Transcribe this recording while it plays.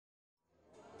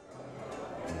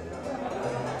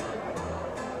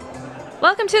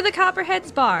Welcome to the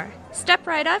Copperhead's bar. Step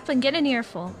right up and get an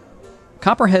earful.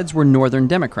 Copperheads were Northern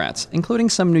Democrats, including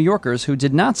some New Yorkers who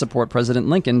did not support President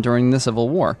Lincoln during the Civil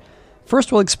War.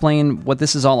 First, we'll explain what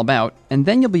this is all about, and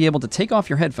then you'll be able to take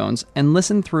off your headphones and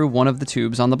listen through one of the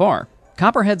tubes on the bar.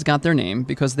 Copperheads got their name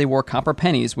because they wore copper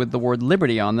pennies with the word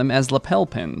liberty on them as lapel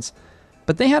pins.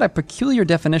 But they had a peculiar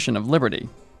definition of liberty.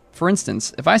 For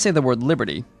instance, if I say the word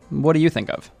liberty, what do you think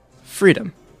of?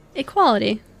 Freedom.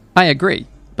 Equality. I agree,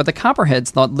 but the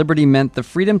Copperheads thought liberty meant the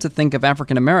freedom to think of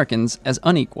African Americans as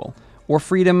unequal, or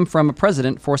freedom from a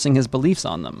president forcing his beliefs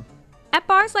on them. At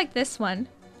bars like this one,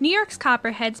 New York's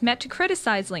Copperheads met to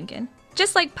criticize Lincoln,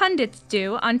 just like pundits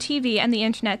do on TV and the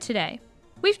internet today.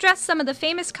 We've dressed some of the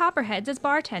famous Copperheads as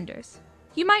bartenders.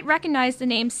 You might recognize the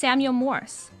name Samuel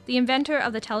Morse, the inventor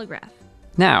of the telegraph.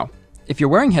 Now, if you're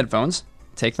wearing headphones,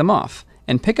 take them off,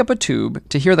 and pick up a tube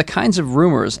to hear the kinds of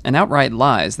rumors and outright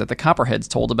lies that the Copperheads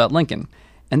told about Lincoln,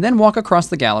 and then walk across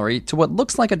the gallery to what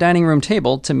looks like a dining room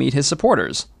table to meet his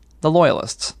supporters, the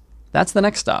Loyalists. That's the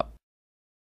next stop.